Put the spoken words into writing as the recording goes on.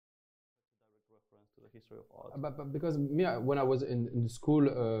to the history of art? But because me, when I was in school,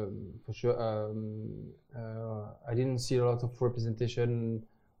 for sure, I didn't see a lot of representation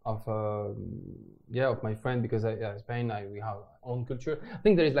of of my friend, because Spain, we have our own culture. I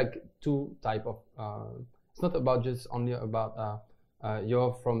think there is like two type of. It's not about just only about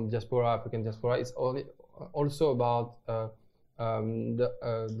you're from diaspora, African diaspora. It's only also about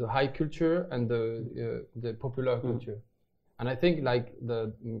the high culture and the popular culture. And I think like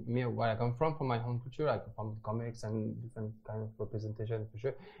me, where I come from my home culture, I come from comics and different kind of representation for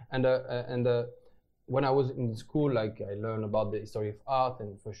sure. And when I was in school, like I learned about the history of art,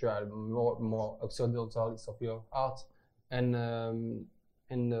 and for sure more occidental history of art, and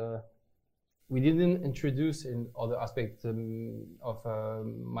we didn't introduce in other aspects of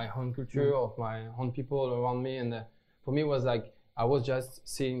my own culture, of my own people around me, and for me it was like I was just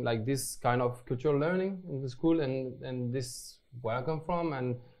seeing like this kind of cultural learning in the school, and this where I come from,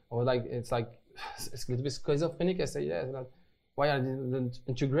 and I was like it's a little bit schizophrenic. I say like, why I didn't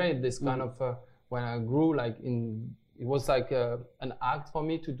integrate this kind of when I grew, like it was like an act for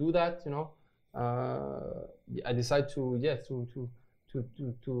me to do that, you know. I decided to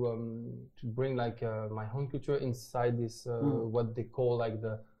bring like my own culture inside this what they call like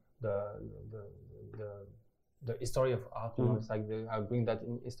the history of art. You know, it's like I bring that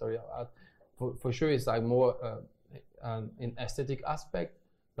in history of art. For sure, it's like more in aesthetic aspect,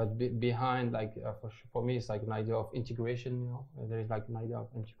 but behind like for me, it's like an idea of integration. You know, there is like an idea of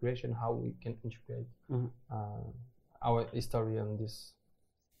integration, how we can integrate our history and this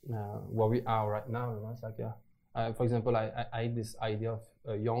where we are right now. You know, it's like for example, I had this idea of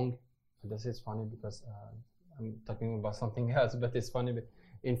Jung. This is funny because I'm talking about something else, but it's funny. But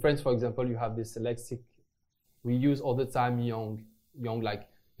in French, for example, you have this lexic. We use all the time Jung, like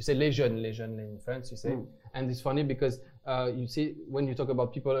you say les jeunes in French, you say. And it's funny because you see when you talk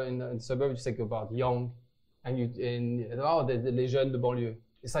about people in the suburbs, you say about young, and les jeunes de banlieue.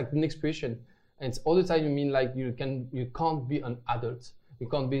 It's like an expression, and all the time you mean like you can't be an adult, you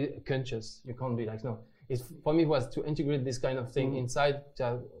can't be conscious, you can't be like no. It's for me was to integrate this kind of thing inside,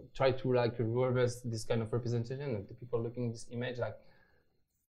 to try to like reverse this kind of representation, and the people looking at this image like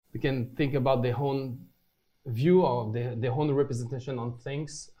we can think about their own view of their own representation on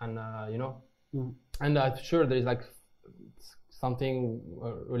things, and you know, and I'm sure there is like something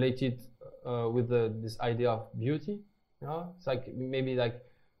related with this idea of beauty. You know, it's like maybe like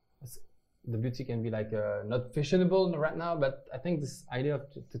the beauty can be like not fashionable right now, but I think this idea of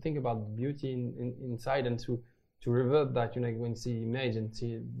to think about beauty inside and to revert that, you know, when you see image and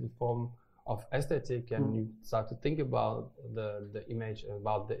see the form of aesthetic, and you start to think about the image,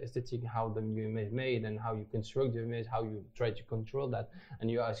 about the aesthetic, how the image made, and how you construct the image, how you try to control that, and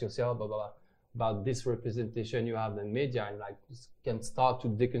you ask yourself about this representation you have in media, and like can start to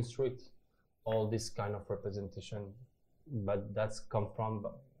deconstruct all this kind of representation, but that's come from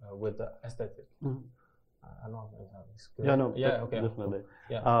with the aesthetic. I don't know if it's clear. Yeah, no, okay, definitely.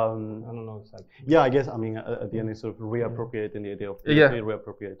 Yeah, I don't know. It's like I guess I mean at the end it's sort of reappropriating the idea of beauty,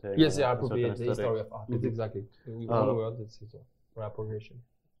 reappropriating. Yes, appropriate the history of art. Exactly. One word, it's reappropriation.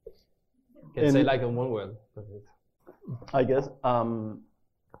 Can say like in one word. I guess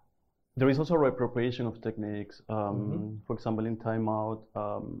there is also reappropriation of techniques. For example, in Time Out,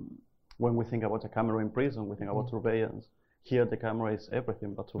 when we think about a camera in prison, we think about surveillance. Here, the camera is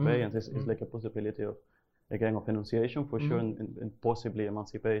everything, but surveillance is like a possibility of, again, of enunciation for sure, and possibly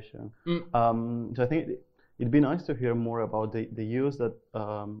emancipation. So I think it'd be nice to hear more about the use that,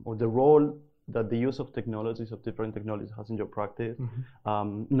 or the role that the use of technologies, of different technologies, has in your practice.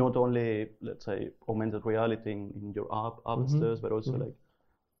 Not only, let's say, augmented reality in your upstairs, but also like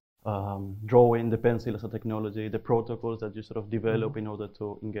drawing, the pencil as a technology, the protocols that you sort of develop in order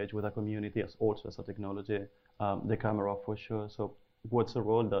to engage with a community as also as a technology, the camera for sure. So what's the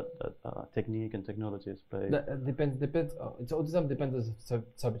role that technique and technologies play? That depends. It all the time depends on the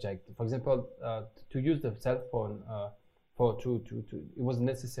subject. For example, to use the cell phone it was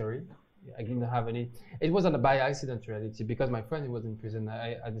necessary. I didn't have any. It wasn't by accident reality, because my friend was in prison.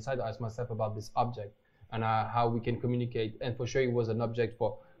 I decided to ask myself about this object and how we can communicate. And for sure, it was an object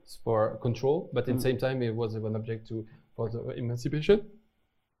for control, but at the same time, it was an object for the emancipation.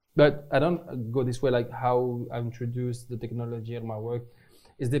 But I don't go this way, like how I introduce the technology in my work.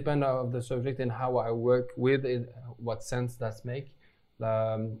 It depends on the subject and how I work with it, what sense that make.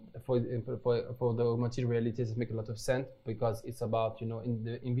 For the augmented reality, it makes a lot of sense because it's about, you know, in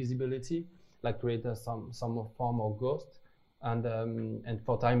the invisibility, like create some form of ghost. And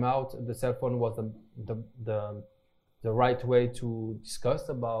for Time Out, the cell phone was the right way to discuss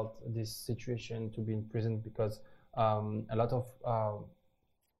about this situation, to be in prison, because a lot of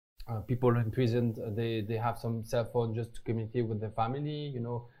people in prison, they have some cell phone just to communicate with their family, you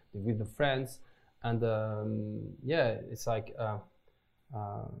know, with the friends, and yeah, it's like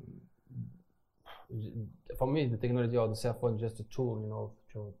for me the technology or the cell phone is just a tool, you know,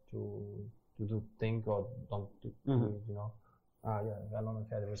 to do things or don't do, you know. Yeah, I don't know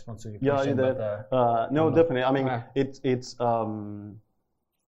if I had a response to your question. Yeah, you did. But, no, definitely. I mean, it's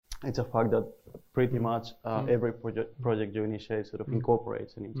a fact that pretty much every project you initiate sort of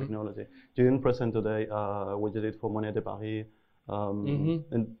incorporates any technology. You didn't present today what you did for Monet de Paris,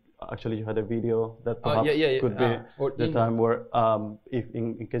 and actually you had a video that perhaps could be the time where, if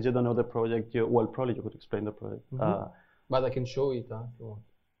in case you don't know the project, probably you could explain the project. But I can show it if you want.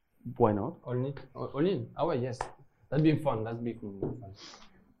 Why not? All in. Oh, well, yes. That'd be fun. That'd be fun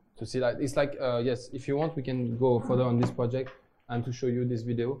to see that. It's like, yes, if you want, we can go further on this project and to show you this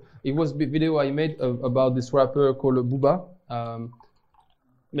video. It was a video I made about this rapper called Booba.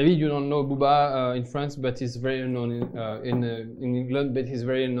 Maybe you don't know Booba in France, but he's very known in England, but he's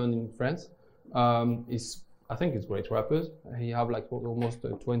very known in France. I think he's a great rapper. He have like almost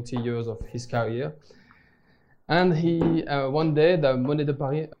 20 years of his career. And he, one day, the Monet de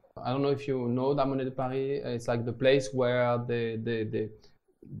Paris, I don't know if you know the Monet de Paris, it's like the place where they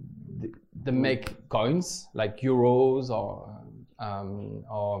make coins, like euros or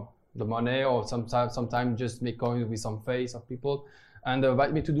the money, or sometimes just make coins with some face of people. And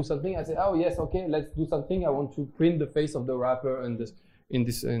invite me to do something. I said, oh yes, okay, let's do something. I want to print the face of the rapper in this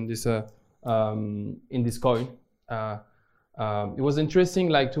coin. It was interesting,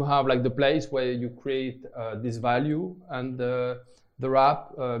 like to have like the place where you create this value, and the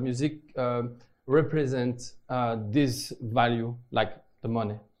rap music represents this value, like the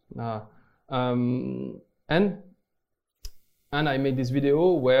money. And I made this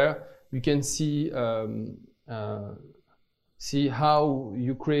video where you can see how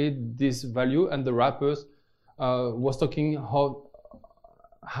you create this value, and the rappers was talking how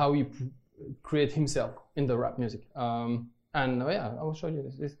he create himself in the rap music. And yeah, I will show you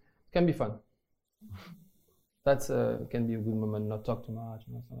this. This can be fun. That's can be a good moment. Not talk too much.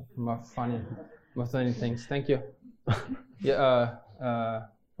 More funny things. Thank you. Yeah,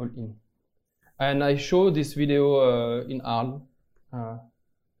 all in. And I show this video in Arles. All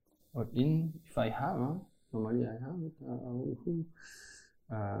in. If I have, normally I have it.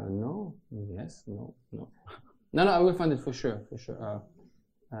 No. Yes. No. No. No. I will find it for sure. For sure.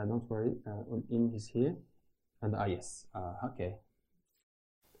 Don't worry. All in is here. And yes. Okay.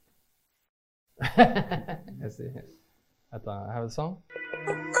 Let's see. Attends, I have a song.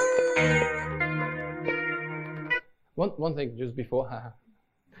 One thing just before.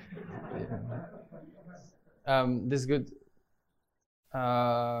 This is good.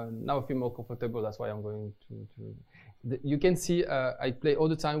 Now I feel more comfortable. That's why I'm going to. You can see I play all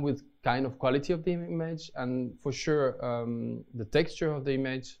the time with kind of quality of the image, and for sure the texture of the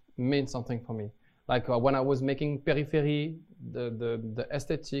image means something for me. Like when I was making Periphery, the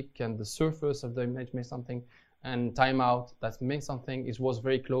aesthetic and the surface of the image made something, and Time Out, that meant something. It was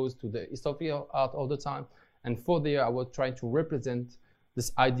very close to the history of art all the time, and for there I was trying to represent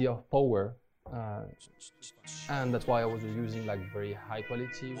this idea of power, and that's why I was using like very high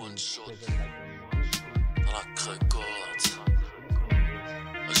quality. One shot dans la crécotte.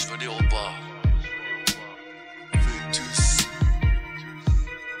 Je veux dire au bas. Vétus.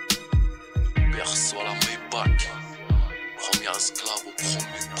 Perçois la Maybach. Premier esclave au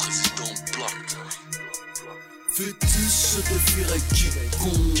premier président black. Vétus, je défierais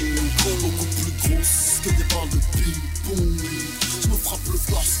quiconque. Beaucoup plus grosse que des balles de ping-pong. Je me frappe le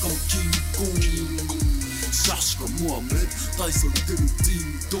flash comme King Kong. Charge comme Mohamed, Tyson et le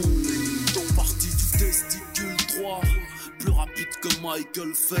ding-dong. Ton parti du testicule droit, plus rapide que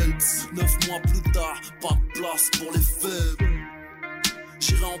Michael Phelps. 9 mois plus tard, pas de place pour les faibles.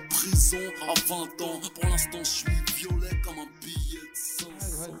 J'irai en prison à 20 ans. Pour l'instant, je suis violet comme un billet de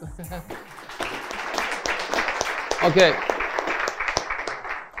 500. Okay.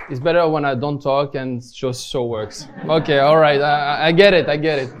 It's better when I don't talk and just show works. Okay, all right. I get it.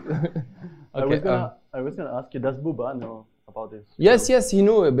 Okay. I was gonna ask you, does Booba know about this? Yes, he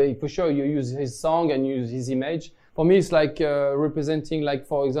knew. But for sure, you use his song and use his image. For me, it's like representing, like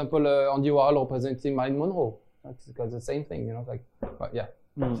for example, Andy Warhol representing Marilyn Monroe. That's because the same thing, you know. Like, but yeah,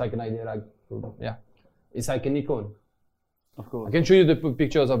 it's like an idea. Like, yeah, it's like an icon. Of course. I can show you the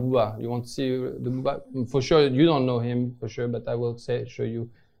pictures of Booba. You want to see the Booba? For sure, you don't know him for sure, but I will show you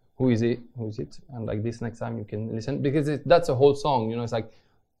who is it, and like this next time you can listen, because that's a whole song. You know, it's like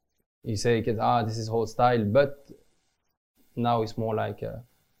you say, this is whole style, but now it's more like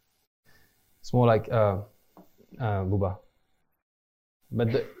Booba.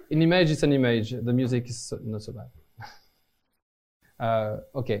 But an image is an image. The music is not so bad.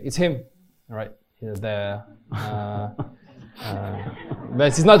 Okay, it's him, right there. But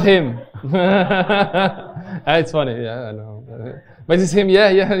it's not him. It's funny, yeah, I know. But it's him,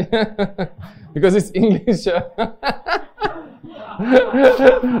 yeah. Because it's English.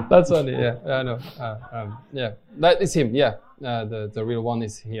 That's funny, yeah, I know. Yeah, that is him, yeah. The real one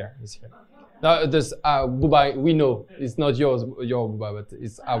is here. There's Booba, we know it's not your Booba, but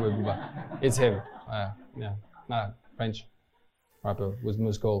it's our Booba. It's him, yeah. French rapper with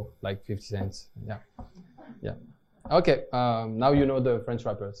musical like 50 cents, yeah. Okay, now you know the French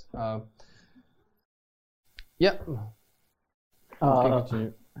rappers. Yeah.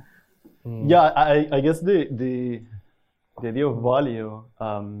 Yeah, I guess the idea of value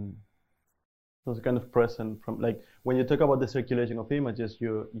was kind of present from, like, when you talk about the circulation of images,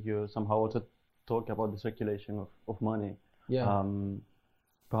 you somehow also talk about the circulation of money. Yeah.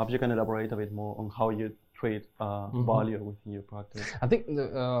 Perhaps you can elaborate a bit more on how you treat value within your practice. I think,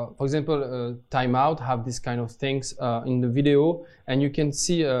 for example, Time Out have this kind of things in the video, and you can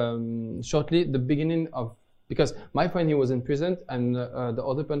see shortly the beginning of, because my friend, he was in prison, and the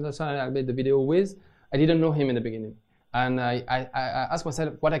other person I made the video with, I didn't know him in the beginning. And I asked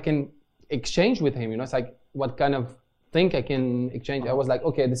myself what I can exchange with him, it's like, what kind of thing I can exchange. I was like,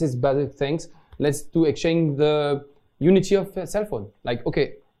 okay, this is basic things. Let's do exchange the unity of cell phone. Like,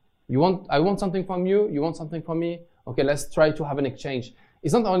 okay, I want something from you, you want something from me. Okay, let's try to have an exchange.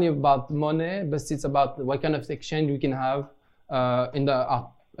 It's not only about money, but it's about what kind of exchange we can have in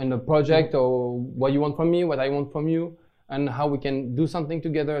the project, or what you want from me, what I want from you, and how we can do something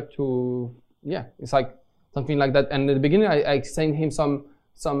together to, yeah, it's like something like that. And at the beginning, I sent him some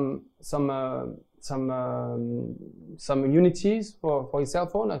unities for his cell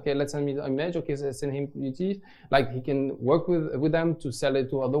phone. Okay, let's send me the image. Okay, so send him unities. Like, he can work with them to sell it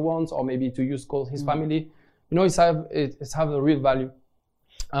to other ones, or maybe to use call his family. It's have a real value.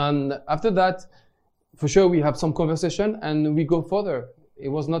 And after that, for sure, we have some conversation and we go further. It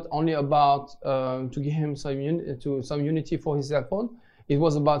was not only about to give him some unity for his cell phone. It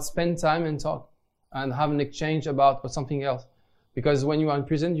was about spend time and talk and have an exchange about something else. Because when you are in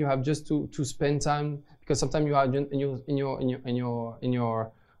prison, you have just to spend time, because sometimes you are in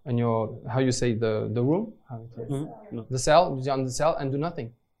your how you say, the room, the cell, you're on the cell and do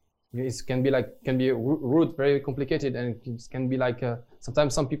nothing. It can be rude, very complicated, and it can be like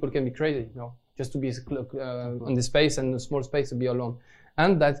sometimes some people can be crazy, just to be on the space and a small space to be alone.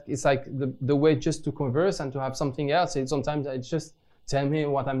 And that is like the way just to converse and to have something else. Sometimes I just tell me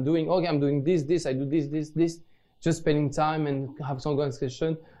what I'm doing. Okay, I'm doing this, I do this. Just spending time and have some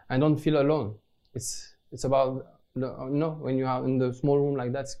conversation and don't feel alone. It's about, when you are in the small room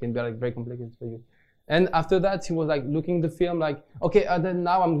like that, it can be like very complicated for you. And after that, he was like looking the film, like, okay, then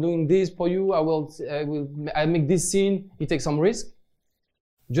now I'm doing this for you. I make this scene. He takes some risk,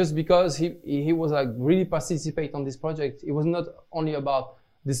 just because he was like really participate on this project. It was not only about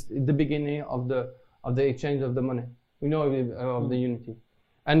the beginning of the exchange of the money, of the unity.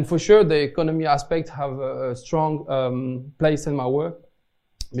 And for sure, the economy aspect have a strong place in my work,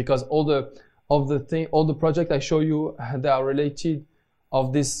 because all the projects I show you, they are related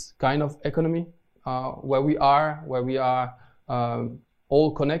of this kind of economy, where we are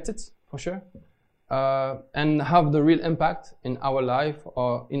all connected, for sure, and have the real impact in our life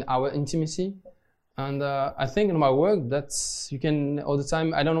or in our intimacy. And I think in my work, you can all the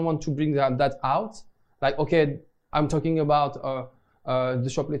time. I don't want to bring that out. Like, okay, I'm talking about the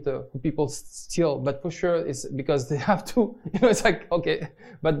shoplifter who people steal, but for sure it's because they have to. It's like, okay,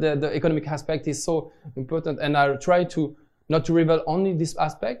 but the economic aspect is so important, and I try to not to reveal only this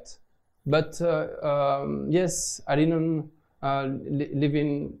aspect, but yes, I didn't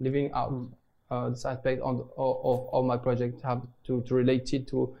living out this aspect of my project. Have to relate it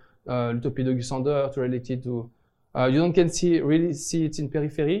to l'Utopie d'Auguste Sander, to relate it to you don't can really see it in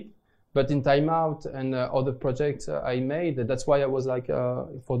Periphery. But in Time Out and other projects I made, that's why I was like,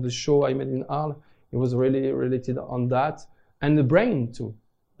 for the show I made in Arles, it was really related on that. And the brain too.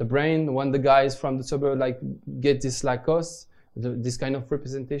 The brain, when the guys from the suburb get this Lacoste, this kind of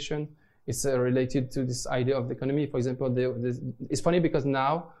representation, it's related to this idea of the economy. For example, it's funny because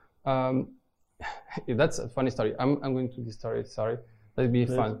now, that's a funny story. I'm going to this story, sorry. That'll be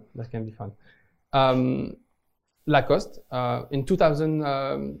fun. That can be fun. Lacoste in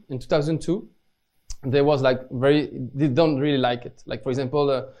 2002, there was they don't really like it. Like, for example,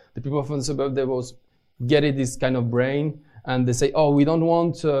 the people from the suburb, they was getting this kind of brain, and they say, oh, we don't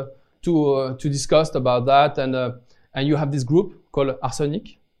want to discuss about that. And you have this group called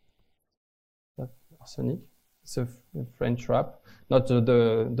Arsenic. Arsenic, it's a French rap. not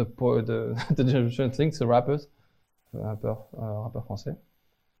the generation things, the rappers. Rappeur français.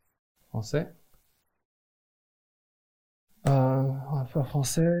 Rappeur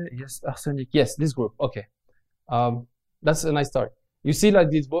français. Yes, Arsenic. Yes, this group. Okay. That's a nice start. You see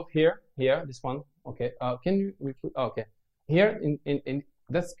like this both here, this one. Okay. Can you repeat? Okay. Here in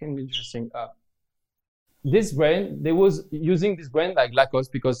that's can be interesting. This brand, they was using this brand like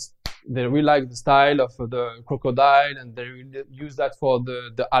Lacoste because they really like the style of the crocodile and they really use that for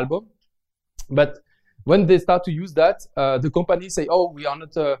the album. But when they start to use that, the company say, "Oh, we are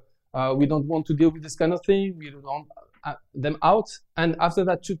not, we don't want to deal with this kind of thing. We don't want them out." And after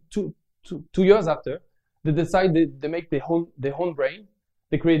that, two years after, they decide they make their own brand.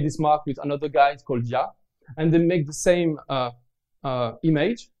 They create this mark with another guy, it's called Dia, and they make the same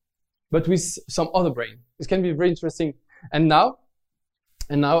image, but with some other brand. This can be very interesting. And now,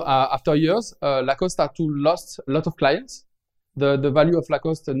 after years, Lacoste start to lost a lot of clients. The value of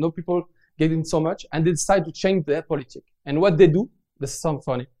Lacoste, no people getting so much, and they decide to change their politic. And what they do, this sounds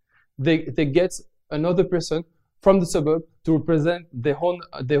funny, they get another person from the suburb to represent their own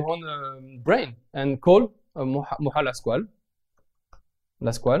brand and call Moha Lasquale.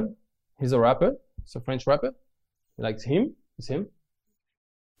 Lasquale, he's a rapper, he's a French rapper, like him, it's him.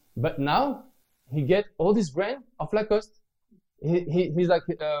 But now he get all this brand of Lacoste. He's like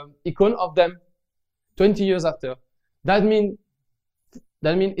icon of them 20 years after. That mean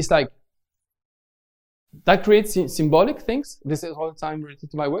it's like that creates symbolic things. This is all the time related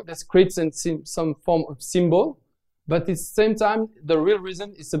to my work. That creates some form of symbol, but at the same time, the real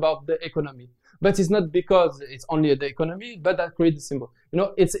reason is about the economy. But it's not because it's only the economy, but that creates the symbol. You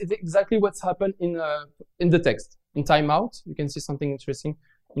know, it's exactly what's happened in the text. In Time Out, you can see something interesting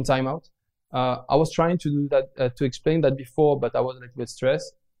in Time Out. I was trying to do that, to explain that before, but I was a little bit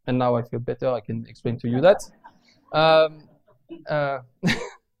stressed, and now I feel better. I can explain to you that.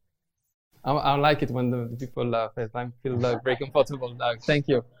 I like it when the people laugh. I feel very comfortable. Thank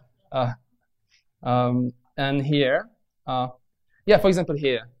you. And here, for example,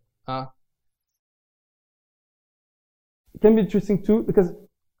 here, it can be interesting too because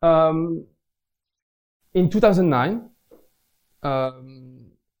in 2009,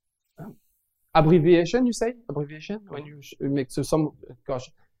 abbreviation, you say abbreviation when you make some.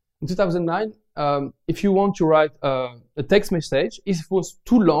 Gosh, in 2009, if you want to write a text message, if it was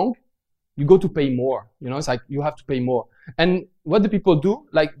too long, you go to pay more. You know, it's like you have to pay more. And what do people do?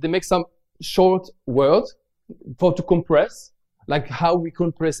 Like they make some short words to compress, like how we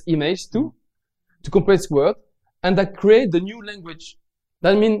compress image to compress word, and that create the new language.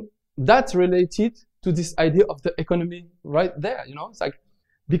 That means that's related to this idea of the economy right there. You know, it's like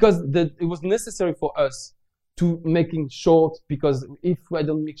because it was necessary for us to making short because if I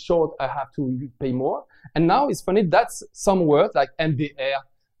don't make short, I have to pay more. And now it's funny. That's some words like MDR.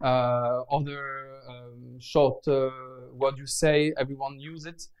 Other short word you say, everyone use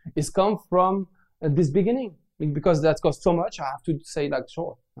it, is come from this beginning because that costs so much. I have to say like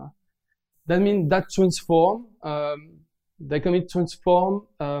short. That means that transform. They can transform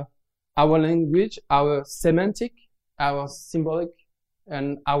our language, our semantic, our symbolic,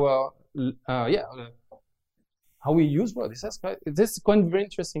 and our how we use words. This is quite very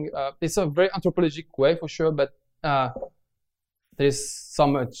interesting. It's a very anthropological way for sure, but. There's so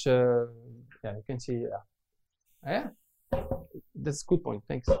much, you can see, yeah, that's a good point,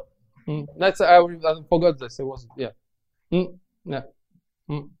 thanks. That's, I forgot this, it was,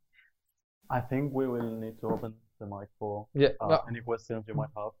 I think we will need to open the mic for any questions you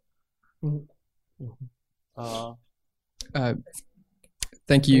might have.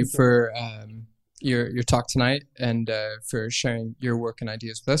 Thank you for your talk tonight and for sharing your work and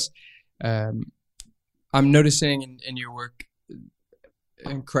ideas with us. I'm noticing in your work,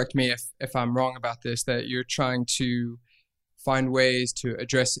 and correct me if I'm wrong about this, that you're trying to find ways to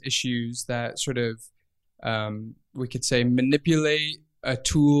address issues that sort of, we could say, manipulate a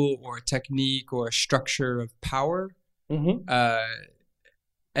tool or a technique or a structure of power,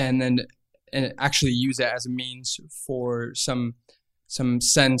 and actually use it as a means for some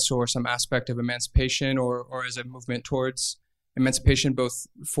sense or some aspect of emancipation or as a movement towards emancipation, both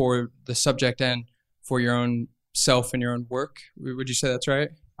for the subject and for your own self and your own work. Would you say that's right?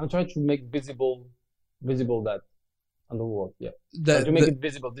 I'm trying to make visible that on the world. Yeah. To make it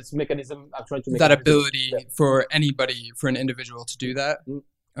visible, this mechanism, I'm trying to make that ability for anybody, for an individual to do that.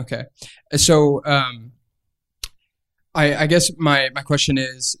 Okay. So, I guess my question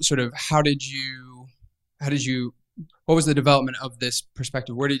is sort of how did you, what was the development of this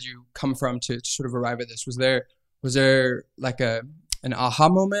perspective? Where did you come from to sort of arrive at this? Was there like a an aha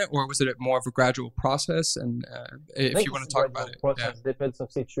moment, or was it more of a gradual process? And if you want to talk about it, process depends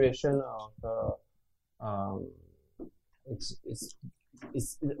of situation.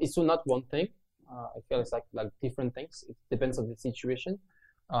 It's not one thing. I feel it's like different things. It depends on the situation.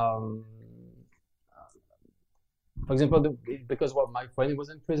 For example, because my friend was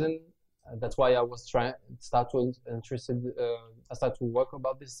in prison, that's why I was I started to work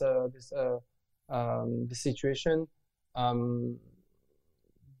about this situation.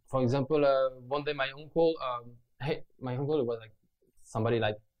 For example, one day my uncle was like somebody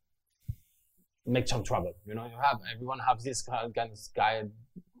like make some trouble. You know, everyone has this kind of guy. This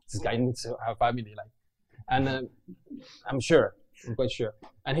guy needs to have family, like, and I'm quite sure.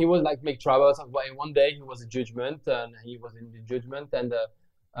 And he was like make trouble. So one day he was in judgment, and he was in the judgment, and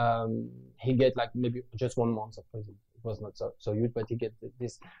he get like maybe just 1 month of prison. It was not so huge, but he get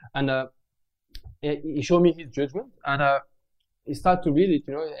this, and he showed me his judgment, and he started to read it,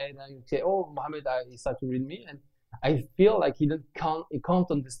 you know, and I say, "Oh, Mohammed," he started to read me, and I feel like he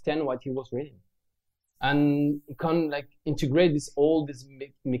can't understand what he was reading, and he can't like integrate all this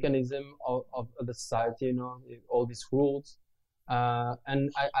mechanism of the society, you know, all these rules.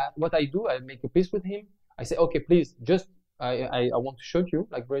 And what I do, I make a peace with him. I say, okay, please, just I want to show you,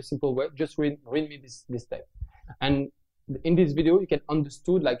 like very simple way, just read me this text. And in this video, you can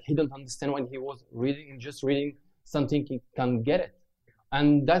understood like he don't understand when he was reading, and just reading something he can get it,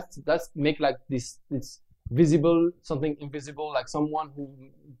 and that's make like this visible something invisible, like someone who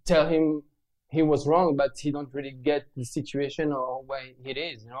tell him he was wrong, but he don't really get the situation or where it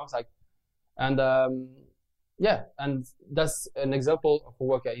is, you know. It's like, and yeah, and that's an example of a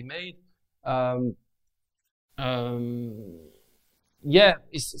work I made. Yeah,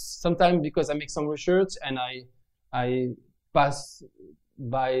 it's sometimes because I make some research and I pass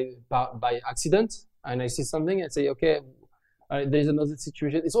by accident and I see something and say, okay, there's another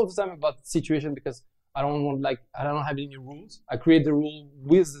situation. It's all the time about situation because I don't have any rules. I create the rule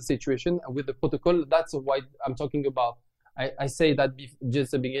with the situation and with the protocol. That's why I'm talking about. I say that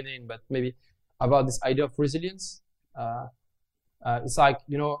just the beginning, but maybe about this idea of resilience. It's like,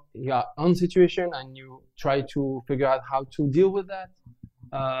 you know, you are on situation and you try to figure out how to deal with that.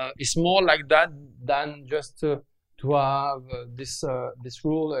 It's more like that than just to have this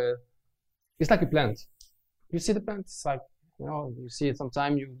rule. It's like a plant. You see the plant. It's like, you know, you see it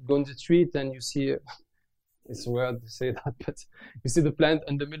sometime. You go in the street and you see. It's weird to say that, but you see the plant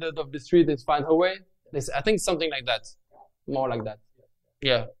in the middle of the street. It's find a way. I think something like that, more like that.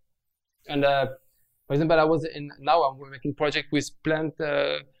 Yeah. And for example, now I'm making project with plant,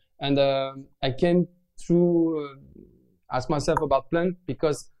 and I came to ask myself about plant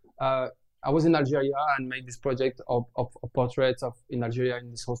because I was in Algeria and made this project of portraits in Algeria in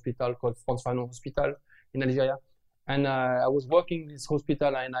this hospital called Frantz Fanon Hospital in Algeria. And I was working in this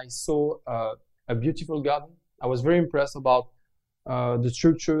hospital and I saw a beautiful garden. I was very impressed about the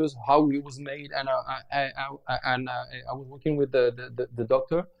structures, how it was made, and I was working with the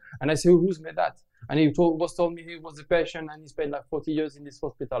doctor, and I said, "Who's made that?" And he told me he was a patient and he spent like 40 years in this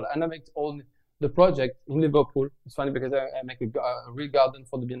hospital. And I made all the project in Liverpool. It's funny because I make a real garden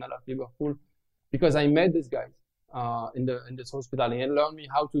for the Biennale of Liverpool because I met this guy in this hospital and he learned me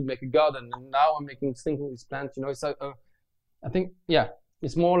how to make a garden. And now I'm making things with plants. You know, it's like I think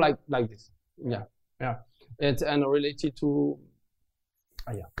it's more like this. Yeah. It's and related to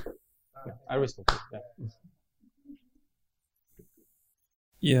I respect it.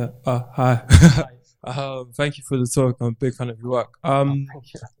 Yeah. Hi. Thank you for the talk. I'm a big fan of your work.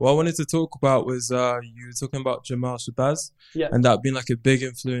 What I wanted to talk about was you were talking about Jamal Shabazz, and that being like a big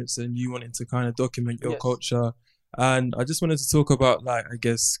influence and you wanting to kind of document your culture. And I just wanted to talk about, like, I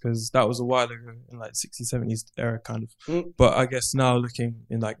guess, because that was a while ago in like 60s, 70s era kind of. But I guess now looking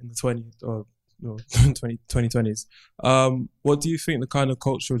in the 20s or 2020s, what do you think the kind of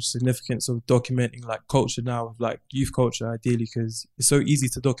cultural significance of documenting like culture now, of like youth culture ideally, because it's so easy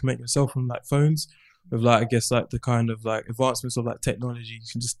to document yourself on like phones with like, I guess, like the kind of like advancements of like technology, you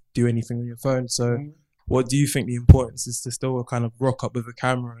can just do anything on your phone. So what do you think the importance is to still kind of rock up with a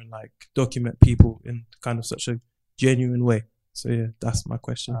camera and like document people in kind of such a genuine way? So yeah, that's my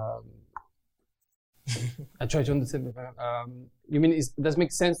question. I try to understand. You mean does it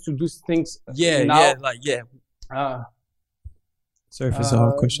make sense to do things now? Sorry if it's a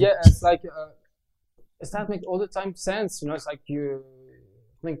hard question. Yeah, it's like it's not make all the time sense. You know, it's like you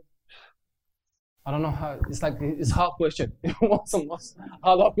think. I don't know how. It's like it's a hard question. What's the most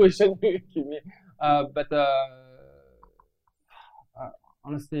hard question you give me? But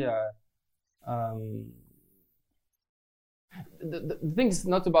honestly, the thing is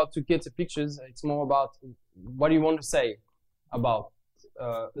not about to get the pictures. It's more about what do you want to say. about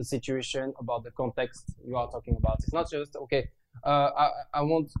the situation, about the context you are talking about. It's not just okay. I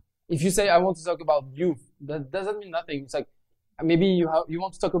want. If you say I want to talk about youth, that doesn't mean nothing. It's like maybe you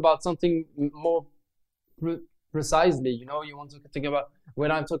want to talk about something more precisely. You know, you want to think about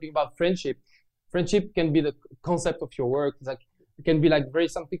when I'm talking about friendship. Friendship can be the concept of your work. It's like it can be like very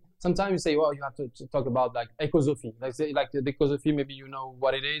something. Sometimes you say, well, you have to talk about like ecosophy. Like say like the ecosophy, maybe you know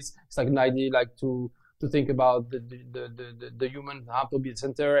what it is. It's like an idea like to think about the human have to be the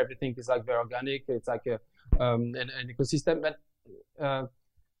center. Everything is like very organic. It's like an ecosystem.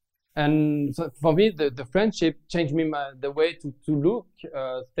 And so for me, the friendship changed me the way to look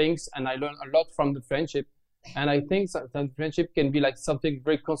things, and I learned a lot from the friendship. And I think sometimes friendship can be like something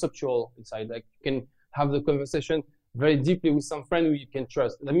very conceptual inside. Like you can have the conversation very deeply with some friend who you can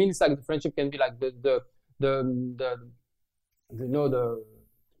trust. That means like the friendship can be like the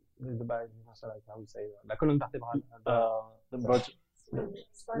like how we say la colonne vertébrale. The budget.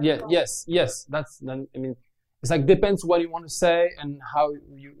 Yeah. Yes. That's. I mean, it's like depends what you want to say and how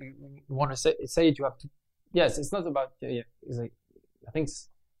you want to say it. You have to. Yes, it's not about. Yeah. It's like I think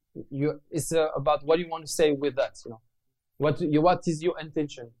it's about what you want to say with that. You know, what is your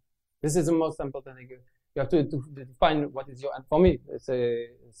intention? This is the most important thing. You have to define what is your. And for me,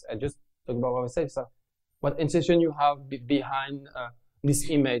 I just talk about what I say. So, what intention you have behind this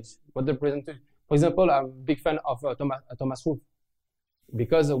image? What the presentation? For example, I'm a big fan of Thomas Wolfe,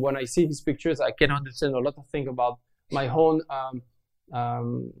 because when I see his pictures, I can understand a lot of things about my own.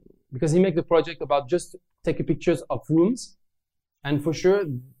 Because he makes the project about just taking pictures of rooms, and for sure,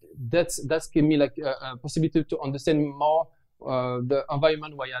 that's give me like a possibility to understand more the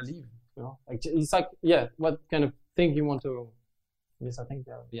environment where I live. You know, like, it's like what kind of thing you want to. Yes, I think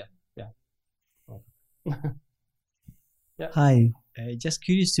yeah. Yeah. Hi, just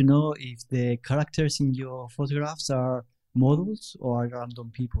curious to know if the characters in your photographs are models or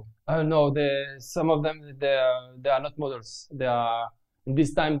random people. No, some of them they are not models. They are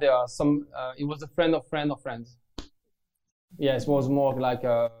this time there are some. It was a friend of friends. Yes, it was more like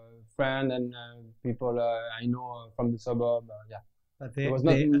a friend and people I know from the suburb. But it was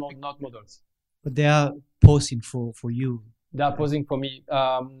not models. But they are posing for you. They are posing for me.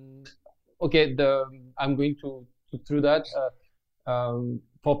 Okay, I'm going to through that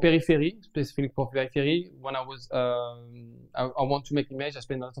for Periphery, specifically for Periphery. When I was I want to make image. I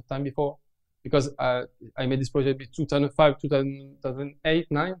spent a lot of time before because I made this project in 2005, 2008,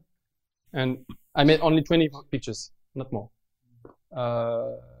 9, and I made only 20 pictures, not more.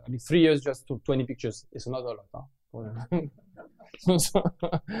 I mean, 3 years just to 20 pictures. It's not a lot, huh? So,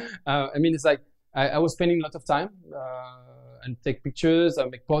 I mean, it's like I was spending a lot of time and take pictures. I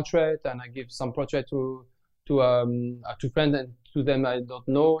make portrait, and I give some portrait to friends, and to them I don't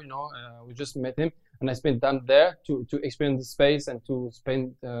know. You know, we just met him, and I spent time there to experience the space and to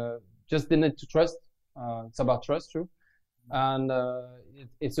spend just the need to trust. It's about trust, too, and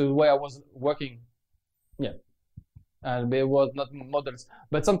it's the way I was working. Yeah. And they were not models,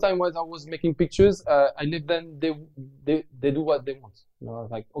 but sometimes when I was making pictures, I leave them. They do what they want. You know,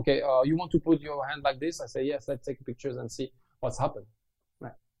 like okay, you want to put your hand like this? I say yes. Let's take pictures and see what's happened.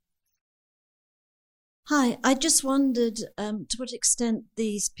 Right. Hi, I just wondered to what extent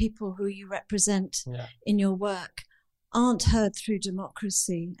these people who you represent in your work aren't heard through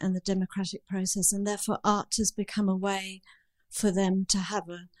democracy and the democratic process, and therefore art has become a way for them to have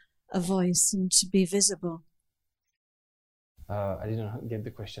a voice and to be visible. I didn't get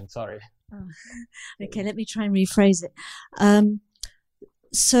the question, sorry. Oh. Okay, let me try and rephrase it.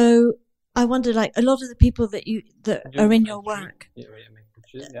 So I wonder, like a lot of the people that are in your work,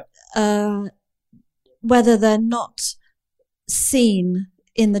 whether they're not seen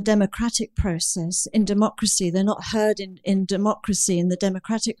in the democratic process, in democracy, they're not heard in democracy, in the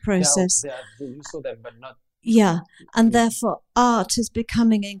democratic process. You saw them, but not. Yeah, and therefore art is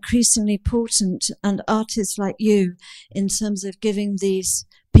becoming increasingly important, and artists like you, in terms of giving these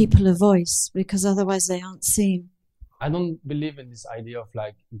people a voice, because otherwise they aren't seen. I don't believe in this idea of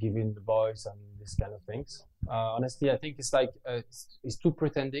like giving the voice and this kind of things. Honestly, I think it's like it's too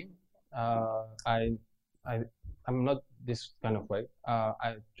pretending. I'm not this kind of way.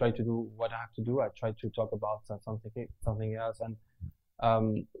 I try to do what I have to do. I try to talk about something else, and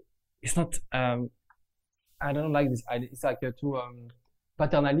it's not. I don't like this idea. It's like too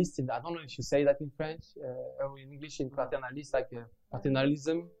paternalist. I don't know if you say that in French or in English. In paternalist, like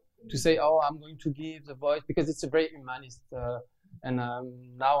paternalism, to say, "Oh, I'm going to give the voice," because it's a very humanist. And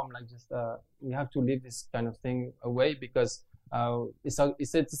now I'm like, just we have to leave this kind of thing away, because it's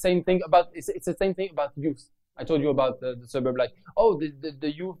the same thing about it's the same thing about youth. I told you about the suburb, like, oh,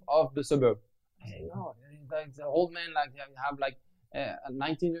 the youth of the suburb. I say, no, the old man, like they have like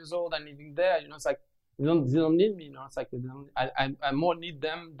 19 years old and living there. You know, it's like they don't need me. You know, it's like I more need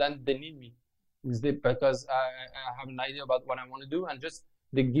them than they need me. Because I have an idea about what I want to do, and just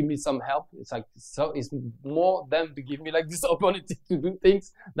they give me some help. It's like, so it's more them to give me like this opportunity to do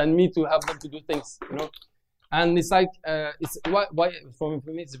things than me to help them to do things, you know. And it's like it's why for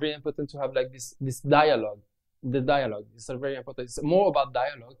me it's very important to have like this dialogue. The dialogue is very important. It's more about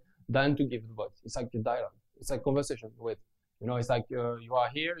dialogue than to give the voice. It's like the dialogue. It's like conversation with, you know. It's like you are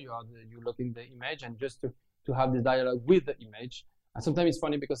here, you look in the image, and just to have the dialogue with the image. And sometimes it's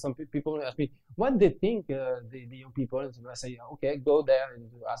funny because some people ask me what they think, the young people, and so I say, okay, go there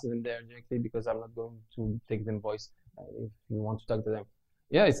and ask them there directly, because I'm not going to take them voice if you want to talk to them.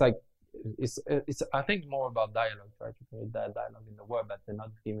 Yeah, it's like it's I think more about dialogue. Try to create that dialogue in the word, but they're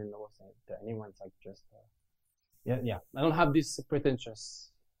not giving the voice to anyone. It's like just yeah. I don't have this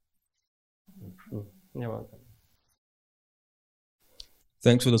pretentious. You're welcome.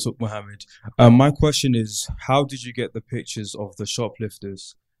 Thanks for the talk, Mohammed. My question is, how did you get the pictures of the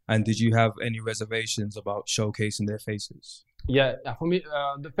shoplifters? And did you have any reservations about showcasing their faces? Yeah, for me,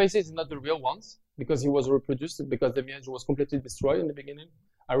 the faces are not the real ones, because he was reproduced, because the image was completely destroyed in the beginning.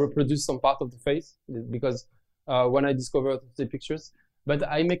 I reproduced some part of the face, because when I discovered the pictures, but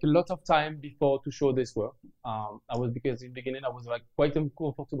I make a lot of time before to show this work. Because in the beginning I was like quite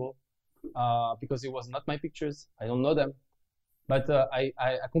uncomfortable, because it was not my pictures. I don't know them. But I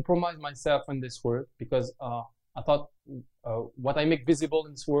compromised myself in this work, because I thought what I make visible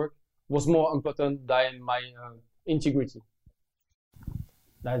in this work was more important than my integrity.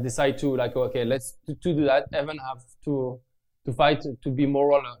 I decided to like, okay, let's to do that. Even have to fight to be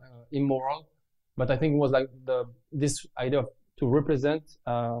moral, immoral. But I think it was like this idea of to represent,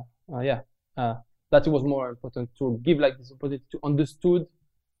 that it was more important to give like this opportunity to understood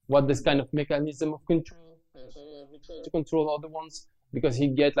what this kind of mechanism of control. To control other ones, because he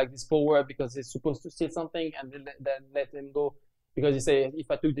get like this power, because he's supposed to steal something and then let him go, because he say, if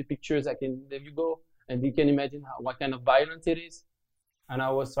I took the pictures I can let you go, and you can imagine what kind of violence it is. And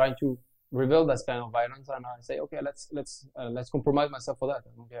I was trying to reveal that kind of violence, and I say, okay, let's compromise myself for that. I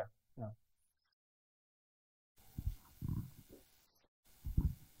don't care. Yeah.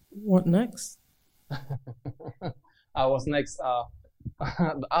 What next? I was next.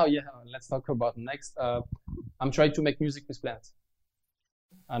 Oh yeah, let's talk about next. I'm trying to make music with plants,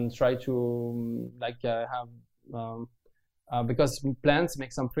 and try to have because plants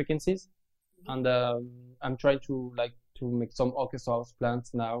make some frequencies, and I'm trying to make some orchestral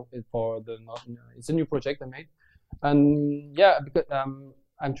plants now for it's a new project I made, and yeah, because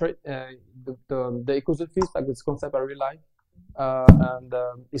I'm trying the ecosophies, like this concept I really like. And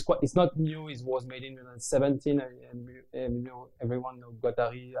it's not new. It was made in 2017, and you know, everyone knows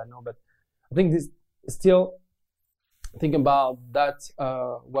Guattari, I know, but I think this still think about that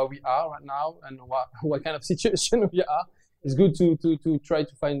where we are right now and what kind of situation we are. It's good to try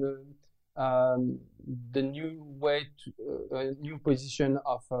to find the new way to new position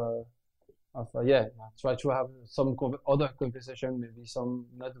of try to have some other conversation, maybe some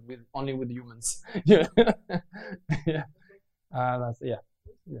not only with humans. Yeah. Yeah.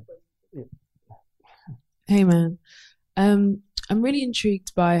 Hey man, I'm really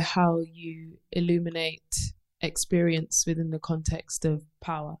intrigued by how you illuminate experience within the context of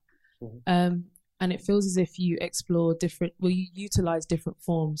power. Mm-hmm. And it feels as if you explore you utilize different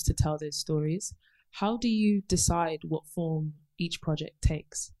forms to tell those stories. How do you decide what form each project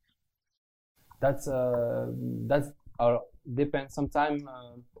takes? That's depends. Sometimes,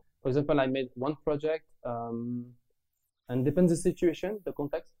 for example, I made one project, and depends the situation, the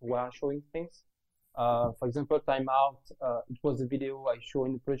context where I'm showing things. For example, Time Out, it was a video I show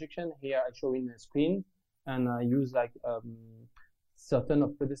in the projection. Here I show in the screen, and I use like certain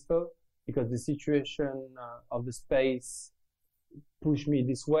of pedestal, because the situation of the space push me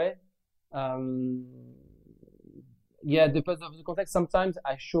this way. Depends of the context. Sometimes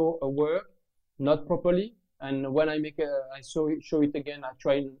I show a work not properly, and when I make I show it again, I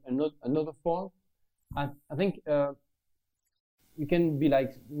try another form. I think you can be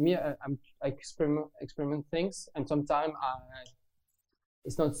like me. I experiment things, and sometimes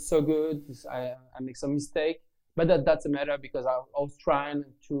it's not so good. I make some mistake, but that's a matter, because I was trying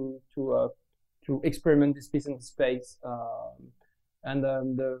to experiment this piece in the space, for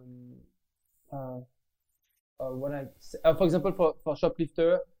example, for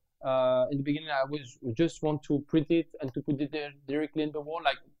Shoplifter, in the beginning I was just want to print it and to put it there directly in the wall,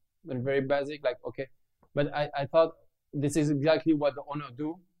 like very basic, like okay, but I thought this is exactly what the owner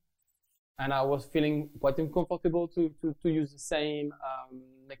do, and I was feeling quite uncomfortable to use the same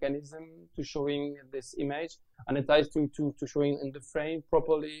mechanism to showing this image, and it tries to showing in the frame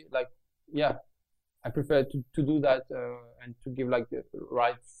properly. Like, yeah, I prefer to do that and to give like the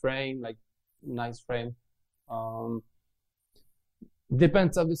right frame, like nice frame.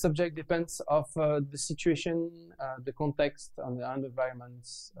 Depends of the subject, depends of the situation, the context, and the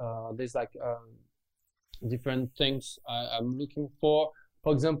environments. There's like different things I'm looking for.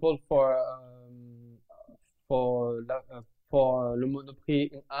 For example, for Le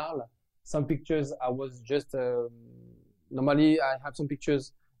Monoprix in Arles, some pictures I was just normally I have some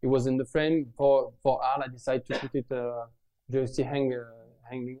pictures. It was in the frame. For Arles, I decided to put it just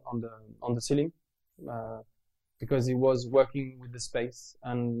hanging on the ceiling. Because it was working with the space,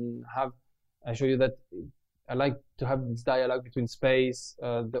 and I show you that I like to have this dialogue between space,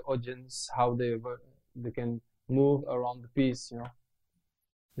 the audience, how they can move around the piece, you know.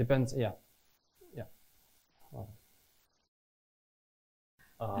 Depends, yeah.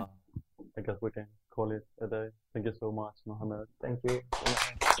 I guess we can call it a day. Thank you so much, Mohamed. Thank you.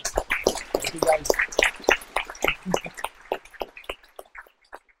 Thank you, guys.